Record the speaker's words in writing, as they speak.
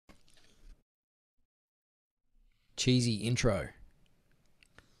cheesy intro.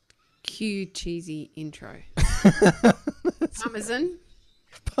 Cue cheesy intro. Parmesan.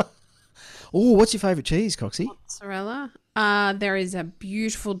 Oh, what's your favourite cheese, Coxie? Mozzarella. There is a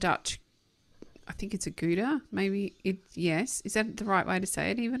beautiful Dutch, I think it's a Gouda. Maybe yes. Is that the right way to say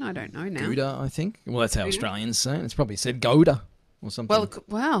it even? I don't know now. Gouda, I think. Well, that's how Gouda? Australians say it. It's probably said Gouda or something.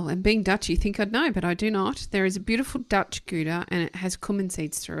 Well, and being Dutch, you think I'd know, but I do not. There is a beautiful Dutch Gouda and it has cumin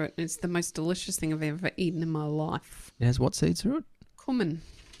seeds through it. And it's the most delicious thing I've ever eaten in my life. It has what seeds through it? Cumin.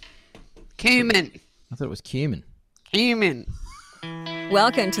 I thought it was cumin.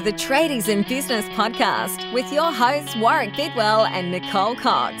 Welcome to the Tradies in Business podcast with your hosts Warwick Bidwell and Nicole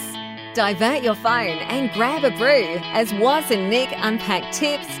Cox. Divert your phone and grab a brew as Waz and Nick unpack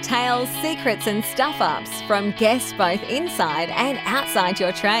tips, tales, secrets and stuff-ups from guests both inside and outside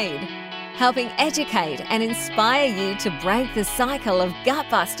your trade, helping educate and inspire you to break the cycle of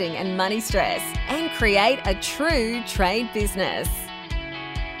gut-busting and money stress and create a true trade business.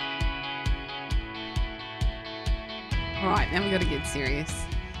 All right, now we've got to get serious.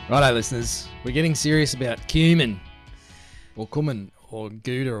 Righto, listeners. We're getting serious about cumin or cumin or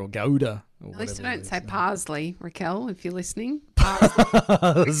Gouda or Gouda. Or At least whatever I it don't is. say parsley, Raquel, if you're listening.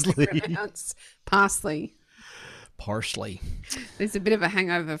 Parsley. Pronounce parsley. Parsley. There's a bit of a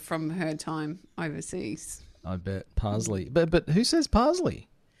hangover from her time overseas. I bet. Parsley. But who says parsley?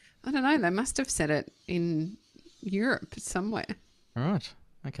 I don't know. They must have said it in Europe somewhere. All right.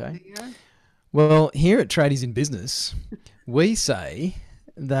 Okay. There you go. Well, here at Tradies in Business, we say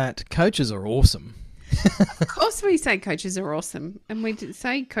that coaches are awesome. Of course we say coaches are awesome. And we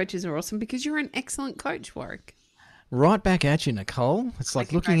say coaches are awesome because you're an excellent coach, Warwick. Right back at you, Nicole. It's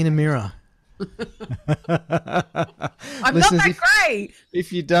like looking in a mirror. I'm Listeners, not that great.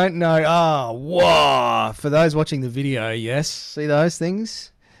 If you don't know, wow. For those watching the video, yes, see those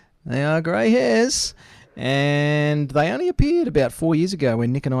things? They are grey hairs. And they only appeared about 4 years ago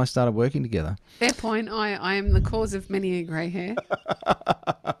when Nick and I started working together. Fair point. I am the cause of many a grey hair.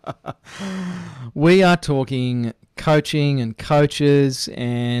 We are talking coaching and coaches,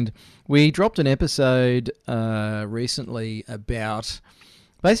 and we dropped an episode recently about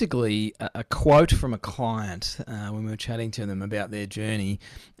basically a quote from a client when we were chatting to them about their journey,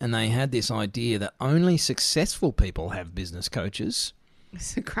 and they had this idea that only successful people have business coaches.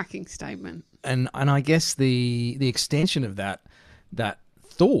 It's a cracking statement. And I guess the extension of that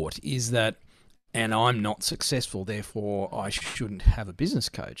thought is that, and I'm not successful, therefore I shouldn't have a business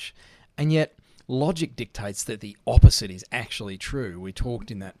coach. And yet logic dictates that the opposite is actually true. We talked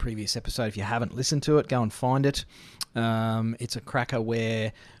in that previous episode. If you haven't listened to it, go and find it. It's a cracker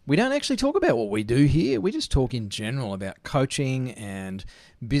where we don't actually talk about what we do here. We just talk in general about coaching and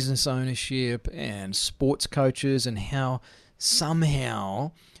business ownership and sports coaches and how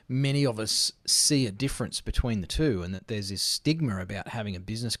somehow many of us see a difference between the two, and that there's this stigma about having a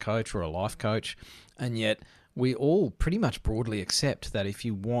business coach or a life coach, and yet we all pretty much broadly accept that if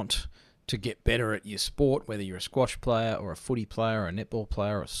you want to get better at your sport, whether you're a squash player or a footy player or a netball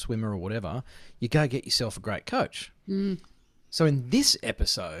player or a swimmer or whatever, you go get yourself a great coach. So in this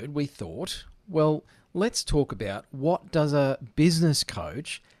episode, we thought, well, let's talk about what does a business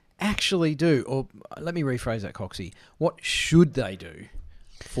coach actually do, or let me rephrase that, Coxie. What should they do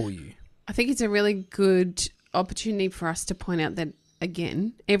for you? I think it's a really good opportunity for us to point out that,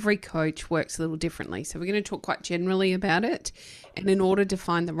 again, every coach works a little differently. So we're going to talk quite generally about it. And in order to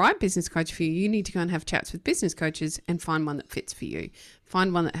find the right business coach for you, you need to go and have chats with business coaches and find one that fits for you.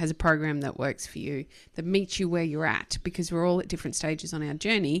 Find one that has a program that works for you, that meets you where you're at, because we're all at different stages on our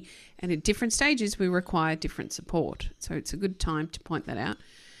journey. And at different stages, we require different support. So it's a good time to point that out.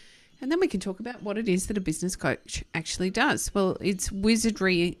 And then we can talk about what it is that a business coach actually does. Well, it's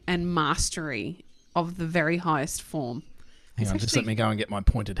wizardry and mastery of the very highest form. Hang on, just let me go and get my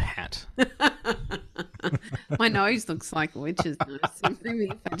pointed hat. My nose looks like a witch's nose. So maybe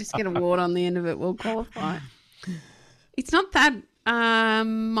if I just get a wart on the end of it, we'll qualify. It's not that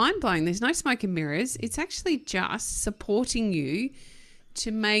mind-blowing. There's no smoke and mirrors. It's actually just supporting you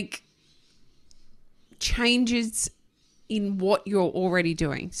to make changes in what you're already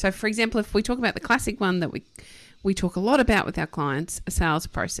doing. So, for example, if we talk about the classic one that we talk a lot about with our clients, a sales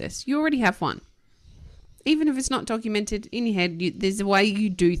process, you already have one. Even if it's not documented in your head, there's a way you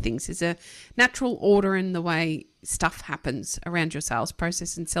do things. There's a natural order in the way stuff happens around your sales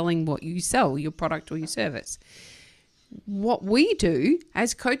process and selling what you sell, your product or your service. What we do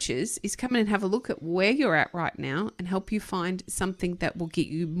as coaches is come in and have a look at where you're at right now and help you find something that will get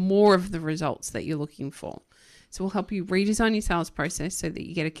you more of the results that you're looking for. So we'll help you redesign your sales process so that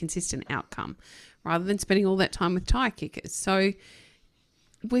you get a consistent outcome rather than spending all that time with tire kickers. So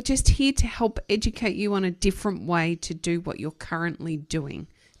we're just here to help educate you on a different way to do what you're currently doing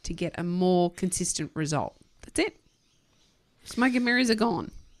to get a more consistent result. That's it. Smoke and mirrors are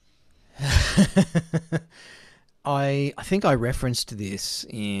gone. I think I referenced this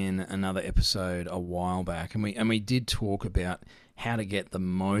in another episode a while back, and we did talk about how to get the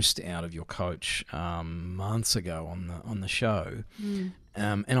most out of your coach months ago on the show.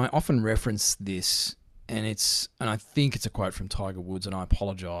 And I often reference this, and I think it's a quote from Tiger Woods, and I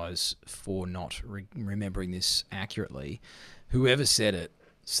apologise for not remembering this accurately. Whoever said it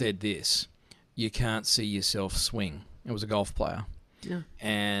said this: "You can't see yourself swing." It was a golf player,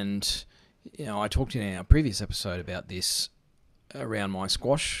 and I talked in our previous episode about this around my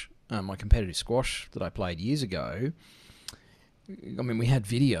squash, my competitive squash that I played years ago. I mean, we had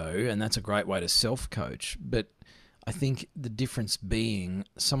video, and that's a great way to self-coach, but I think the difference being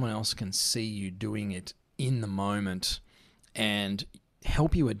someone else can see you doing it in the moment and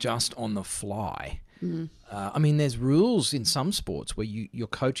help you adjust on the fly. I mean, there's rules in some sports where your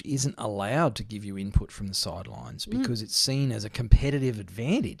coach isn't allowed to give you input from the sidelines because it's seen as a competitive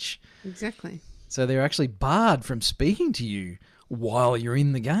advantage. Exactly. So they're actually barred from speaking to you while you're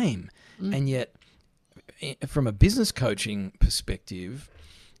in the game. And yet, from a business coaching perspective,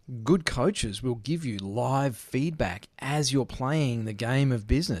 good coaches will give you live feedback as you're playing the game of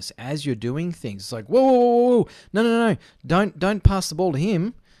business, as you're doing things. It's like, whoa, no, don't pass the ball to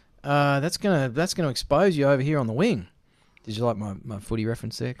him. That's gonna expose you over here on the wing. Did you like my footy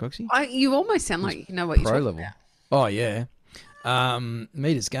reference there, Coxie? You almost sound like you know what you're Pro talking level. about. Oh yeah,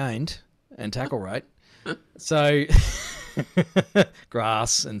 meters gained and tackle rate. So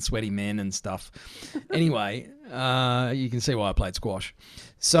grass and sweaty men and stuff. Anyway, you can see why I played squash.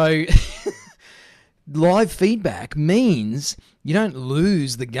 So live feedback means you don't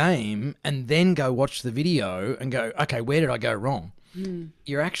lose the game and then go watch the video and go, okay, where did I go wrong?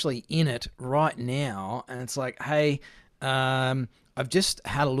 You're actually in it right now, and it's like, hey, I've just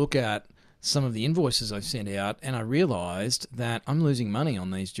had a look at some of the invoices I've sent out, and I realised that I'm losing money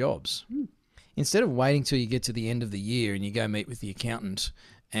on these jobs. Instead of waiting till you get to the end of the year and you go meet with the accountant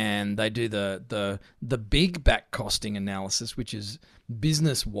and they do the big back costing analysis, which is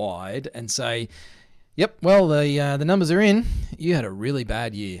business wide, and say, yep, well, the numbers are in. You had a really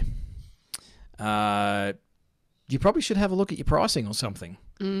bad year. You probably should have a look at your pricing or something.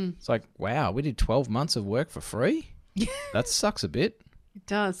 It's like, wow, we did 12 months of work for free? That sucks a bit. It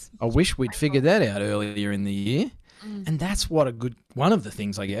does. I wish we'd figured that out earlier in the year. And that's what one of the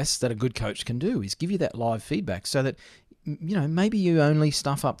things, I guess, that a good coach can do is give you that live feedback so that, maybe you only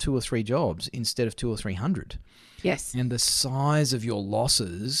stuff up 2 or 3 jobs instead of 200 or 300. Yes. And the size of your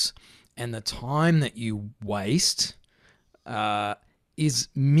losses and the time that you waste is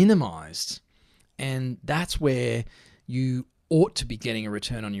minimized. And that's where you ought to be getting a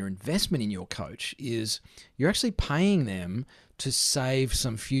return on your investment in your coach, is you're actually paying them to save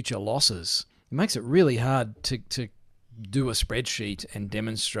some future losses. It makes it really hard to do a spreadsheet and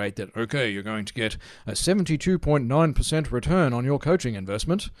demonstrate that, okay, you're going to get a 72.9% return on your coaching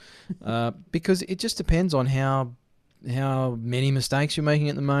investment, because it just depends on how many mistakes you're making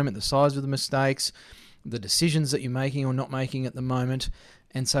at the moment, the size of the mistakes, the decisions that you're making or not making at the moment.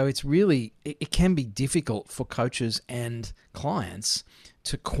 And so it's really, it can be difficult for coaches and clients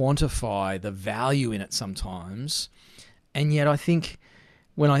to quantify the value in it sometimes. And yet I think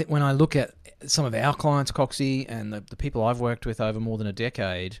when I look at some of our clients, Coxie, and the people I've worked with over more than a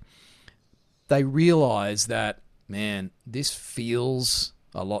decade, they realize that, man, this feels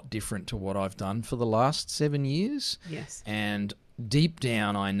a lot different to what I've done for the last 7 years. Yes. And deep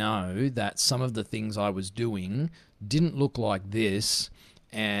down, I know that some of the things I was doing didn't look like this,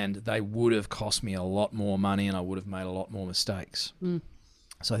 and they would have cost me a lot more money, and I would have made a lot more mistakes.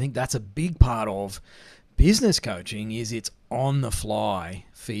 So I think that's a big part of business coaching, is it's on the fly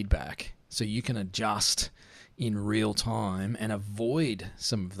feedback, so you can adjust in real time and avoid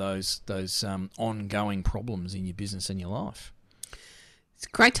some of those ongoing problems in your business and your life. It's a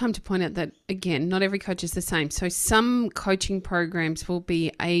great time to point out that, again, not every coach is the same. So some coaching programs will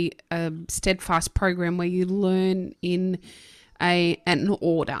be a steadfast program where you learn in an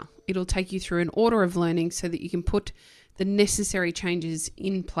order. It'll take you through an order of learning so that you can put the necessary changes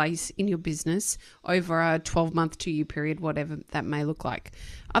in place in your business over a 12-month, 2-year period, whatever that may look like.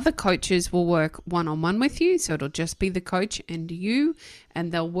 Other coaches will work one-on-one with you, so it'll just be the coach and you,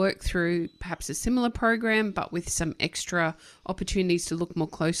 and they'll work through perhaps a similar program, but with some extra opportunities to look more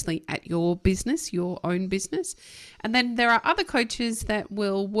closely at your business, your own business. And then there are other coaches that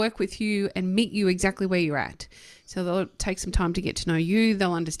will work with you and meet you exactly where you're at. So they'll take some time to get to know you.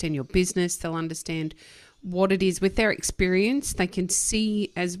 They'll understand your business. They'll understand what it is with their experience. They can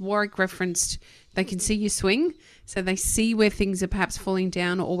see, as Warwick referenced, they can see your swing. So they see where things are perhaps falling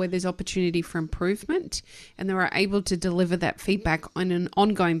down or where there's opportunity for improvement, and they are able to deliver that feedback on an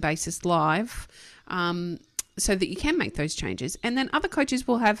ongoing basis live, so that you can make those changes. And then other coaches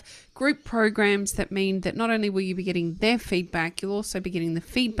will have group programs that mean that not only will you be getting their feedback, you'll also be getting the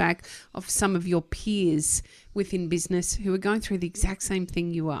feedback of some of your peers within business who are going through the exact same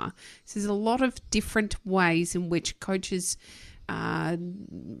thing you are. So there's a lot of different ways in which coaches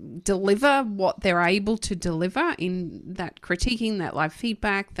deliver what they're able to deliver in that critiquing, that live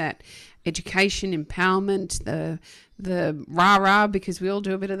feedback, that education, empowerment, the rah-rah, because we all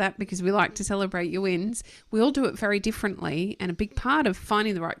do a bit of that because we like to celebrate your wins. We all do it very differently, and a big part of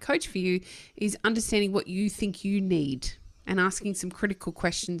finding the right coach for you is understanding what you think you need and asking some critical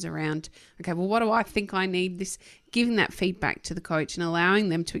questions around, okay, well, what do I think I need? This, giving that feedback to the coach and allowing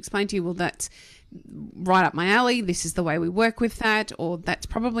them to explain to you, well, that's right up my alley, this is the way we work with that, or that's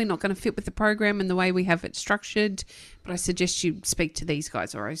probably not going to fit with the program and the way we have it structured, but I suggest you speak to these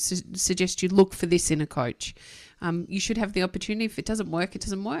guys, or I suggest you look for this in a coach. You should have the opportunity. If it doesn't work, it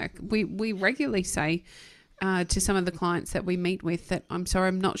doesn't work. We regularly say to some of the clients that we meet with that, I'm sorry,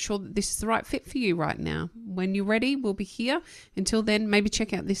 I'm not sure that this is the right fit for you right now. When you're ready, we'll be here. Until then, maybe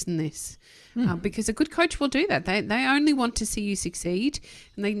check out this and this. Because a good coach will do that. They only want to see you succeed,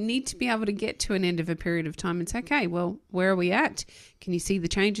 and they need to be able to get to an end of a period of time and say, okay, well, where are we at? Can you see the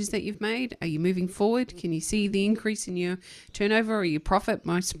changes that you've made? Are you moving forward? Can you see the increase in your turnover or your profit?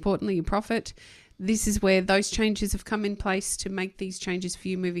 Most importantly, your profit. This is where those changes have come in place to make these changes for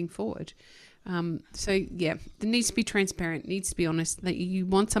you moving forward. So yeah, there needs to be transparent, needs to be honest, that you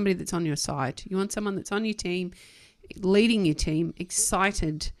want somebody that's on your side. You want someone that's on your team, leading your team,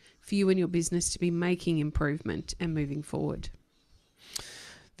 excited for you and your business to be making improvement and moving forward.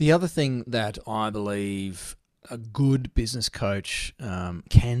 The other thing that I believe a good business coach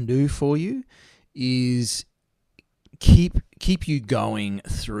can do for you is keep you going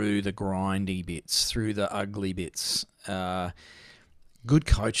through the grindy bits, through the ugly bits. Good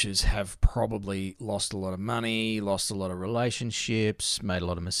coaches have probably lost a lot of money, lost a lot of relationships, made a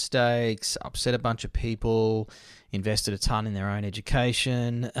lot of mistakes, upset a bunch of people, invested a ton in their own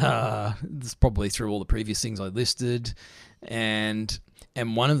education. It's probably through all the previous things I listed. And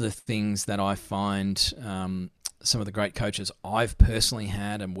one of the things that I find some of the great coaches I've personally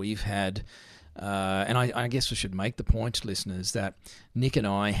had and we've had, and I guess I should make the point, listeners, that Nick and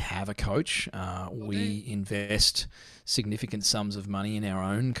I have a coach. We invest significant sums of money in our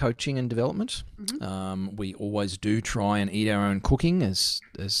own coaching and development. Mm-hmm. We always do try and eat our own cooking, as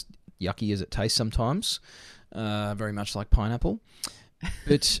yucky as it tastes sometimes, very much like pineapple.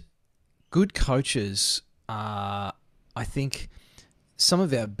 But good coaches are, I think, some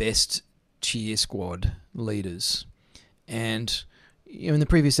of our best cheer squad leaders. And in the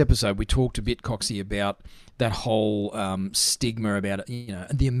previous episode, we talked a bit, Coxie, about that whole stigma about,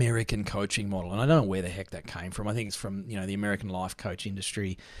 the American coaching model. And I don't know where the heck that came from. I think it's from, the American life coach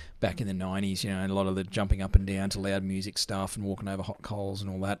industry back in the 90s, and a lot of the jumping up and down to loud music stuff and walking over hot coals and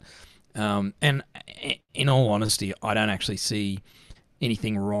all that. And in all honesty, I don't actually see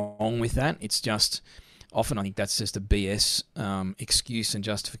anything wrong with that. It's just, often I think that's just a BS excuse and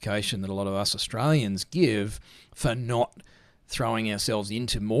justification that a lot of us Australians give for not throwing ourselves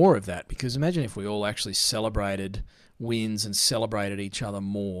into more of that. Because imagine if we all actually celebrated wins and celebrated each other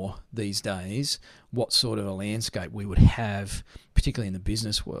more these days, what sort of a landscape we would have, particularly in the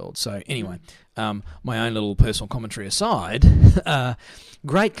business world. So anyway, my own little personal commentary aside,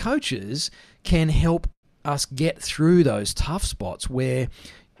 great coaches can help us get through those tough spots where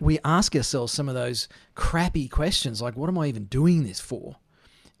we ask ourselves some of those crappy questions like, what am I even doing this for?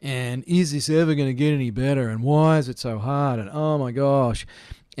 And is this ever going to get any better? And why is it so hard? And oh my gosh.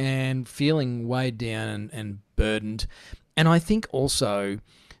 And feeling weighed down and burdened. And I think also,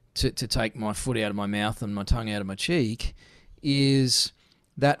 to take my foot out of my mouth and my tongue out of my cheek, is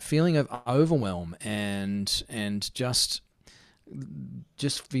that feeling of overwhelm and just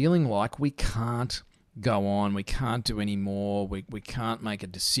feeling like we can't go on, we can't do any more, we can't make a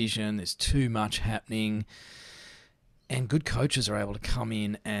decision, there's too much happening. And good coaches are able to come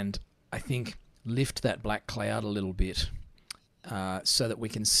in and, I think, lift that black cloud a little bit, so that we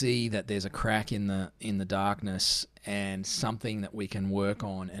can see that there's a crack in the darkness and something that we can work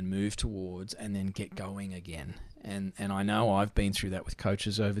on and move towards and then get going again. And I know I've been through that with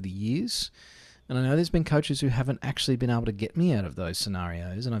coaches over the years, and I know there's been coaches who haven't actually been able to get me out of those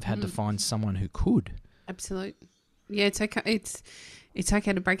scenarios, and I've had to find someone who could. Absolutely. Yeah, it's okay. it's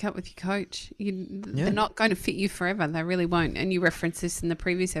okay to break up with your coach. They're not going to fit you forever. They really won't. And you referenced this in the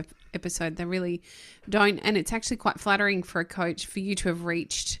previous episode. They really don't. And it's actually quite flattering for a coach for you to have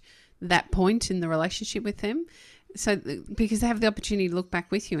reached that point in the relationship with them. So because they have the opportunity to look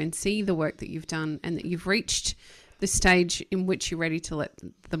back with you and see the work that you've done and that you've reached the stage in which you're ready to let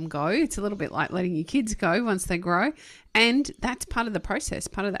them go. It's a little bit like letting your kids go once they grow. And that's part of the process.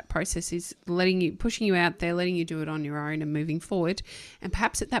 Part of that process is pushing you out there, letting you do it on your own and moving forward. And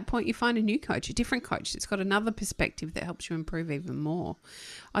perhaps at that point you find a new coach, a different coach that's got another perspective that helps you improve even more.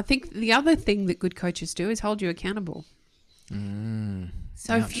 I think the other thing that good coaches do is hold you accountable.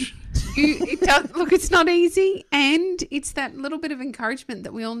 So if it does, look, it's not easy, and it's that little bit of encouragement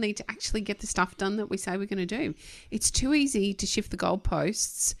that we all need to actually get the stuff done that we say we're going to do. It's too easy to shift the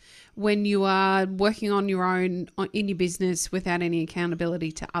goalposts when you are working on your own in your business without any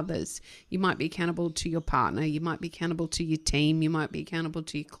accountability to others. You might be accountable to your partner, you might be accountable to your team, you might be accountable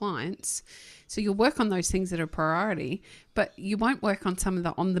to your clients. So you'll work on those things that are priority, but you won't work on some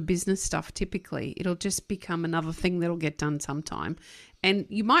of the business stuff typically. It'll just become another thing that'll get done sometime. And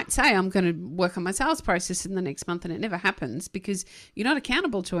you might say, I'm going to work on my sales process in the next month, and it never happens because you're not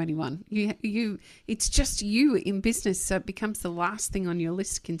accountable to anyone. It's just you in business, so it becomes the last thing on your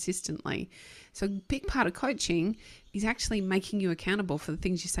list consistently. So a big part of coaching is actually making you accountable for the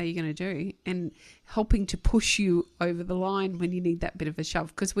things you say you're going to do and helping to push you over the line when you need that bit of a shove,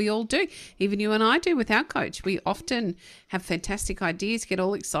 because we all do. Even you and I do with our coach. We often have fantastic ideas, get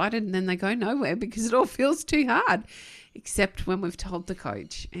all excited, and then they go nowhere because it all feels too hard. Except when we've told the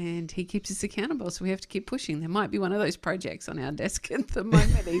coach and he keeps us accountable. So we have to keep pushing. There might be one of those projects on our desk at the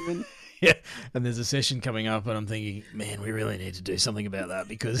moment even. Yeah, and there's a session coming up and I'm thinking, man, we really need to do something about that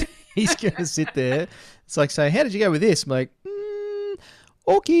because he's going to sit there. It's like saying, how did you go with this? I'm like,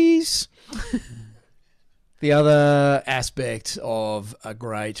 orkies. The other aspect of a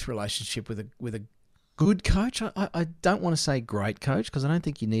great relationship with a good coach, I don't want to say great coach because I don't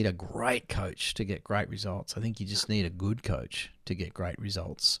think you need a great coach to get great results. I think you just need a good coach to get great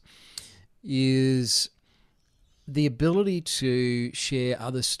results, is the ability to share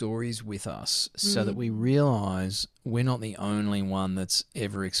other stories with us so that we realize we're not the only one that's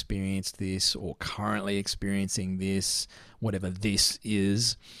ever experienced this or currently experiencing this, whatever this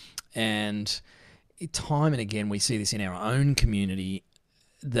is. And time and again, we see this in our own community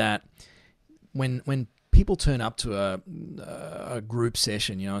that when people turn up to a group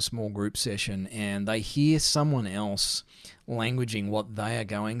session, a small group session, and they hear someone else languaging what they are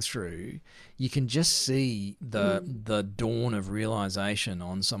going through, you can just see the dawn of realization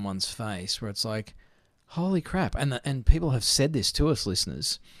on someone's face where it's like, holy crap. And people have said this to us,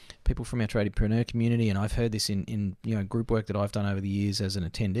 listeners, people from our Tradiepreneur community, and I've heard this in group work that I've done over the years as an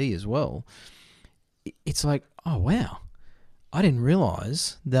attendee as well. It's like, oh, wow, I didn't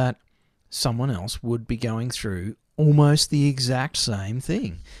realize that someone else would be going through almost the exact same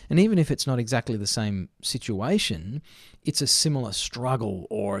thing. And even if it's not exactly the same situation, it's a similar struggle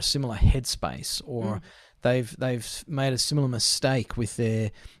or a similar headspace, or they've made a similar mistake with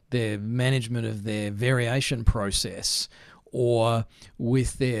their management of their variation process, or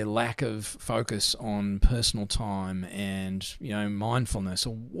with their lack of focus on personal time and mindfulness,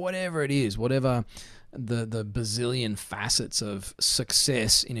 or whatever it is, whatever the bazillion facets of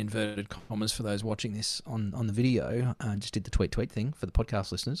success in inverted commas for those watching this on the video. I just did the tweet thing for the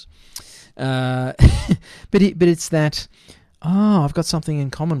podcast listeners. But it's that, I've got something in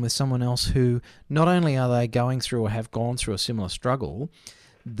common with someone else who not only are they going through or have gone through a similar struggle,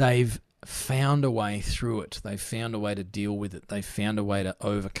 they've found a way through it. They've found a way to deal with it. They've found a way to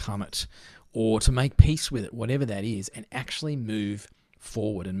overcome it or to make peace with it, whatever that is, and actually move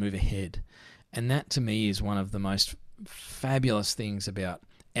forward and move ahead. And that, to me, is one of the most fabulous things about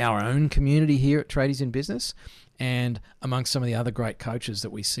our own community here at Tradies in Business, and amongst some of the other great coaches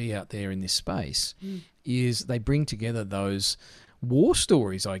that we see out there in this space, is they bring together those war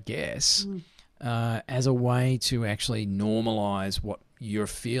stories, I guess, as a way to actually normalize what you're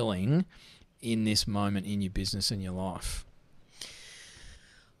feeling in this moment in your business and your life.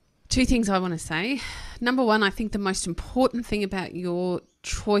 Two things I want to say. Number one, I think the most important thing about your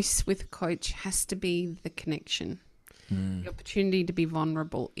choice with a coach has to be the connection, the opportunity to be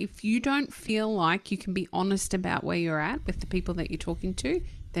vulnerable. If you don't feel like you can be honest about where you're at with the people that you're talking to,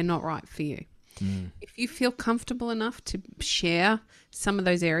 they're not right for you. If you feel comfortable enough to share some of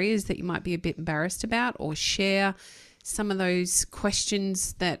those areas that you might be a bit embarrassed about, or share some of those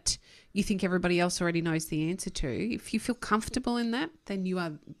questions that you think everybody else already knows the answer to, if you feel comfortable in that, then you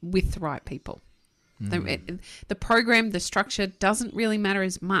are with the right people. The program, the structure doesn't really matter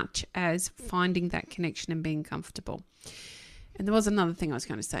as much as finding that connection and being comfortable. And there was another thing I was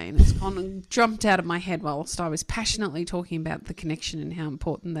going to say, and it's gone and jumped out of my head whilst I was passionately talking about the connection and how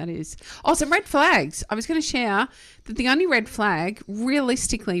important that is. Oh, some red flags. I was going to share that the only red flag,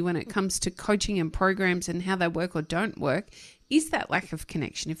 realistically, when it comes to coaching and programs and how they work or don't work, is that lack of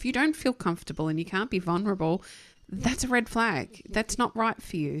connection. If you don't feel comfortable and you can't be vulnerable, that's a red flag. That's not right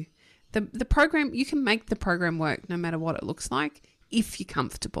for you. The program, you can make the program work no matter what it looks like if you're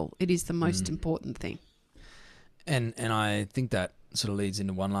comfortable. It is the most important thing. And I think that sort of leads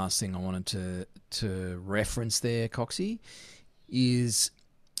into one last thing I wanted to reference there, Coxie, is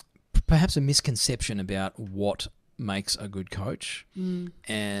perhaps a misconception about what makes a good coach.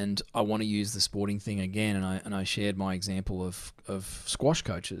 And I want to use the sporting thing again, and I shared my example of squash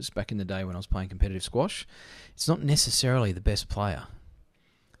coaches back in the day when I was playing competitive squash. It's not necessarily the best player.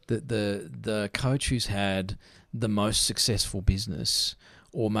 The coach who's had the most successful business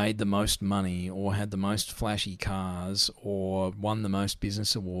or made the most money or had the most flashy cars or won the most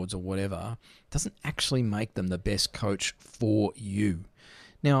business awards or whatever doesn't actually make them the best coach for you.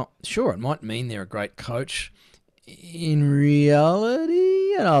 Now, sure, it might mean they're a great coach. In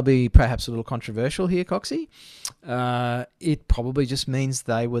reality, and I'll be perhaps a little controversial here, Coxie, it probably just means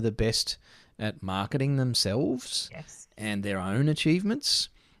they were the best at marketing themselves and their own achievements.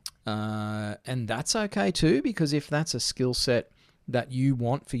 And that's okay too, because if that's a skill set that you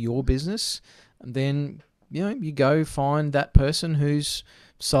want for your business, then you go find that person who's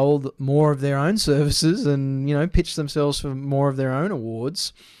sold more of their own services and pitched themselves for more of their own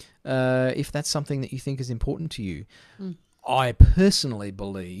awards, if that's something that you think is important to you. I personally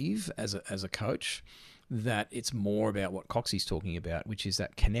believe as a coach that it's more about what Coxie's talking about, which is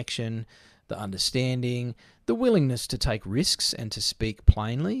that connection, the understanding, the willingness to take risks and to speak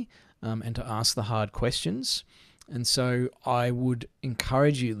plainly, and to ask the hard questions. And so I would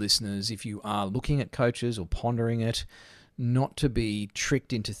encourage you, listeners, if you are looking at coaches or pondering it, not to be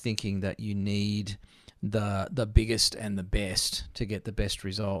tricked into thinking that you need the biggest and the best to get the best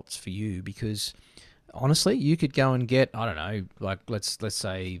results for you, because honestly, you could go and get, I don't know, like let's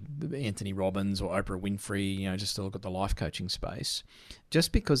say Anthony Robbins or Oprah Winfrey, just to look at the life coaching space.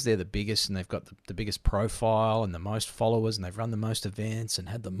 Just because they're the biggest and they've got the biggest profile and the most followers and they've run the most events and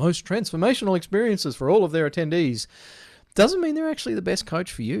had the most transformational experiences for all of their attendees, doesn't mean they're actually the best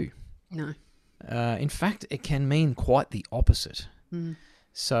coach for you. No. In fact, it can mean quite the opposite.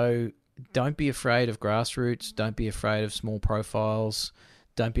 So don't be afraid of grassroots. Don't be afraid of small profiles.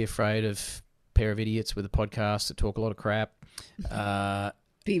 Don't be afraid of a pair of idiots with a podcast that talk a lot of crap.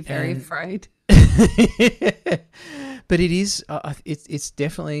 Be very afraid. But it is, it's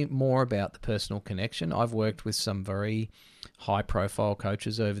definitely more about the personal connection. I've worked with some very high-profile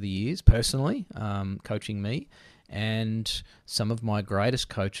coaches over the years, personally, coaching me, and some of my greatest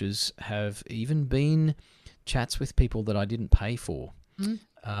coaches have even been chats with people that I didn't pay for,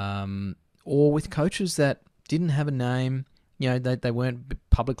 or with coaches that didn't have a name. They weren't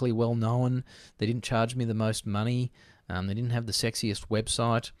publicly well known. They didn't charge me the most money. They didn't have the sexiest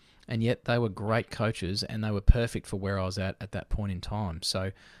website. And yet they were great coaches and they were perfect for where I was at that point in time.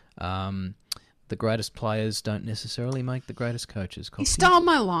 So the greatest players don't necessarily make the greatest coaches. You stole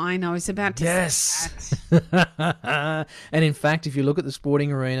my line. I was about to say that. And in fact, if you look at the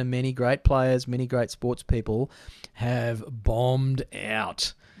sporting arena, many great players, many great sports people have bombed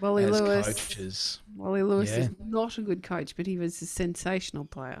out as coaches. Wally Lewis is not a good coach, but he was a sensational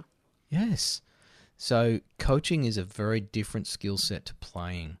player. Yes. So coaching is a very different skill set to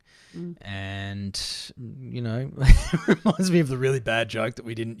playing. And, it reminds me of the really bad joke that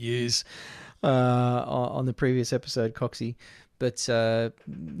we didn't use on the previous episode, Coxie. But,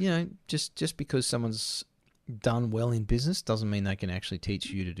 just because someone's done well in business doesn't mean they can actually teach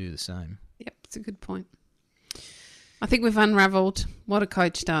you to do the same. Yep, it's a good point. I think we've unravelled what a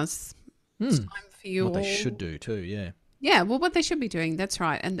coach does. It's time for you what they should do too, yeah. Yeah, well, what they should be doing, that's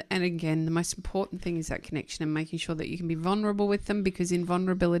right. And again, the most important thing is that connection and making sure that you can be vulnerable with them, because in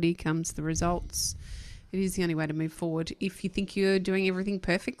vulnerability comes the results. It is the only way to move forward. If you think you're doing everything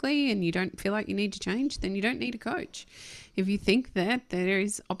perfectly and you don't feel like you need to change, then you don't need a coach. If you think that there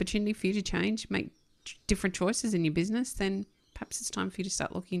is opportunity for you to change, make different choices in your business, then perhaps it's time for you to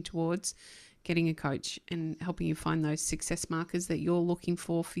start looking towards getting a coach and helping you find those success markers that you're looking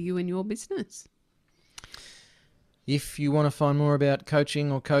for you and your business. If you want to find more about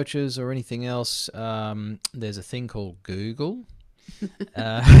coaching or coaches or anything else, there's a thing called Google.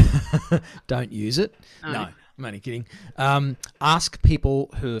 Don't use it. No, I'm only kidding. Ask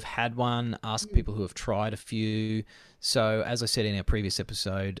people who have had one. Ask people who have tried a few. So as I said in our previous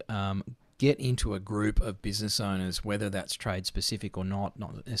episode, get into a group of business owners, whether that's trade specific or not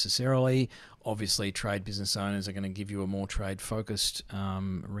necessarily. Obviously, trade business owners are going to give you a more trade focused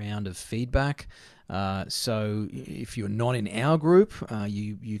round of feedback. So if you're not in our group,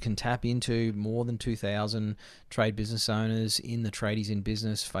 you can tap into more than 2,000 trade business owners in the Tradies in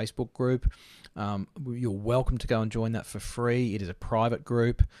Business Facebook group. You're welcome to go and join that for free. It is a private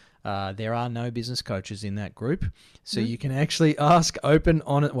group. There are no business coaches in that group, so you can actually ask open,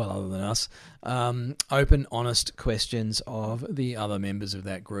 honest, well, other than us, open, honest questions of the other members of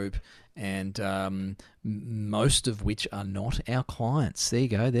that group, and most of which are not our clients. There you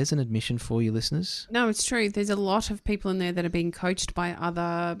go. There's an admission for you, listeners. No, it's true. There's a lot of people in there that are being coached by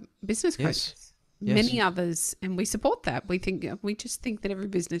other business coaches. Yes. Many others, and we support that. We just think that every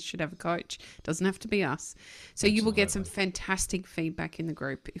business should have a coach. It doesn't have to be us. So you will get some fantastic feedback in the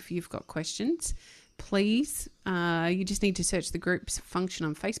group. If you've got questions, please, you just need to search the group's function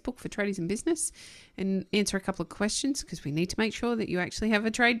on Facebook for Tradies in Business and answer a couple of questions, because we need to make sure that you actually have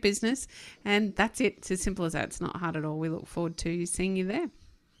a trade business. And that's it. It's as simple as that. It's not hard at all. We look forward to seeing you there.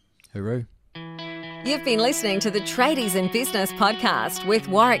 Hooroo. You've been listening to the Tradies in Business podcast with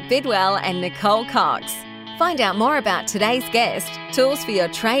Warwick Bidwell and Nicole Cox. Find out more about today's guest, tools for your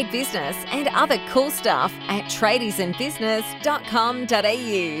trade business, and other cool stuff at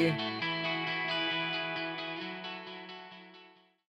tradiesinbusiness.com.au.